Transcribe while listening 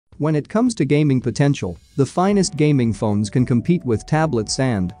When it comes to gaming potential, the finest gaming phones can compete with tablets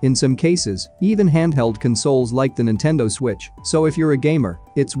and, in some cases, even handheld consoles like the Nintendo Switch, so if you're a gamer,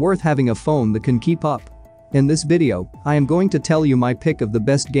 it's worth having a phone that can keep up. In this video, I am going to tell you my pick of the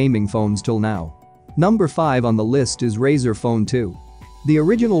best gaming phones till now. Number 5 on the list is Razer Phone 2. The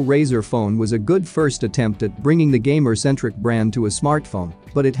original Razer phone was a good first attempt at bringing the gamer-centric brand to a smartphone,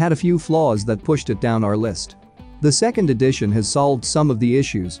 but it had a few flaws that pushed it down our list. The second edition has solved some of the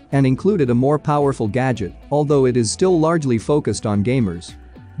issues and included a more powerful gadget, although it is still largely focused on gamers.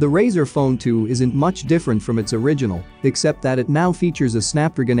 The Razer Phone 2 isn't much different from its original, except that it now features a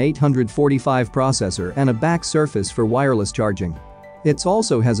Snapdragon 845 processor and a back surface for wireless charging. It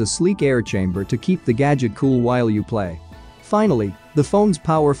also has a sleek air chamber to keep the gadget cool while you play. Finally, the phone's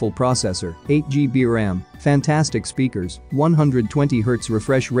powerful processor, 8GB RAM, fantastic speakers, 120Hz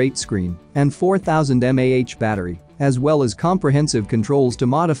refresh rate screen, and 4000 mAh battery, as well as comprehensive controls to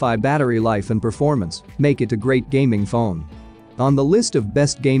modify battery life and performance, make it a great gaming phone. On the list of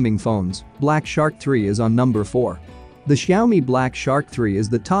best gaming phones, Black Shark 3 is on number 4. The Xiaomi Black Shark 3 is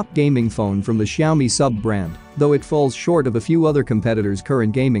the top gaming phone from the Xiaomi sub-brand, though it falls short of a few other competitors'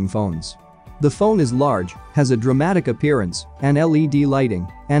 current gaming phones. The phone is large, has a dramatic appearance, and LED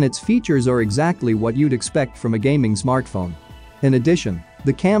lighting, and its features are exactly what you'd expect from a gaming smartphone. In addition,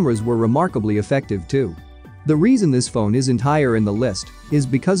 the cameras were remarkably effective too. The reason this phone isn't higher in the list is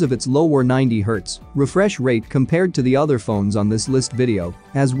because of its lower 90Hz refresh rate compared to the other phones on this list video,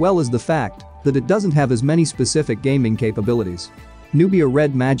 as well as the fact that it doesn't have as many specific gaming capabilities. Nubia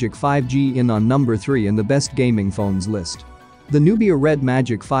Red Magic 5G in on number 3 in the best gaming phones list. The Nubia Red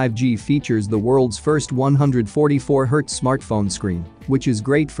Magic 5G features the world's first 144Hz smartphone screen, which is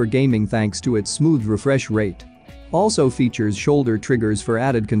great for gaming thanks to its smooth refresh rate. Also features shoulder triggers for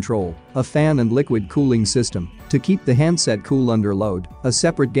added control, a fan and liquid cooling system to keep the handset cool under load, a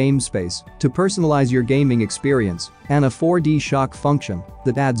separate game space to personalize your gaming experience, and a 4D shock function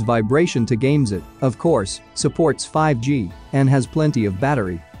that adds vibration to games. It, of course, supports 5G and has plenty of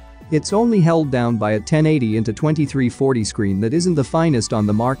battery. It's only held down by a 1080x2340 screen that isn't the finest on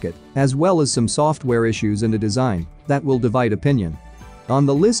the market, as well as some software issues and a design that will divide opinion. On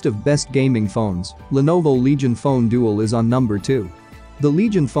the list of best gaming phones, Lenovo Legion Phone Dual is on number 2. The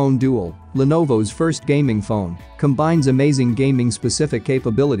Legion Phone Dual, Lenovo's first gaming phone, combines amazing gaming-specific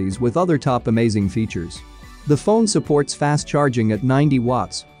capabilities with other top amazing features. The phone supports fast charging at 90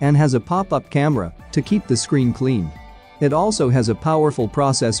 watts and has a pop-up camera to keep the screen clean. It also has a powerful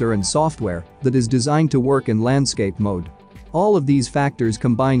processor and software that is designed to work in landscape mode. All of these factors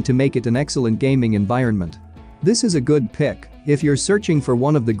combine to make it an excellent gaming environment. This is a good pick if you're searching for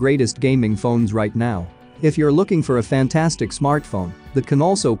one of the greatest gaming phones right now. If you're looking for a fantastic smartphone that can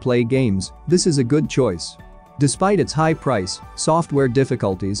also play games, this is a good choice. Despite its high price, software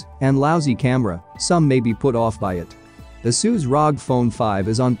difficulties, and lousy camera, some may be put off by it. Asus ROG Phone 5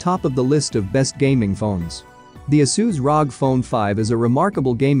 is on top of the list of best gaming phones. The Asus ROG Phone 5 is a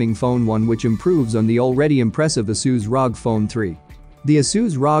remarkable gaming phone, one which improves on the already impressive Asus ROG Phone 3. The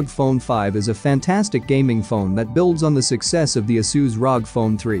Asus ROG Phone 5 is a fantastic gaming phone that builds on the success of the Asus ROG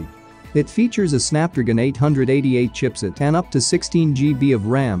Phone 3. It features a Snapdragon 888 chipset and up to 16GB of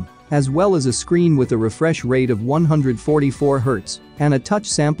RAM, as well as a screen with a refresh rate of 144Hz and a touch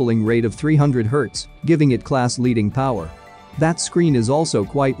sampling rate of 300Hz, giving it class-leading power. That screen is also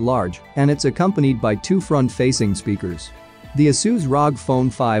quite large, and it's accompanied by 2 front-facing speakers. The Asus ROG Phone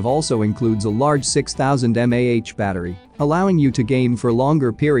 5 also includes a large 6000 mAh battery, allowing you to game for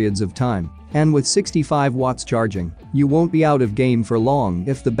longer periods of time, and with 65 watts charging, you won't be out of game for long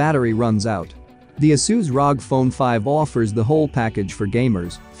if the battery runs out. The Asus ROG Phone 5 offers the whole package for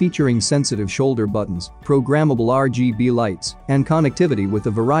gamers, featuring sensitive shoulder buttons, programmable RGB lights, and connectivity with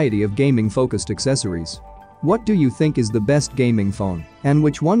a variety of gaming-focused accessories. What do you think is the best gaming phone, and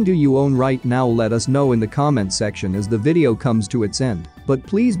which one do you own right now? Let us know in the comment section as the video comes to its end, but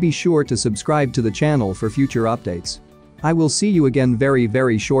please be sure to subscribe to the channel for future updates. I will see you again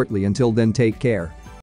very shortly. Until then, take care.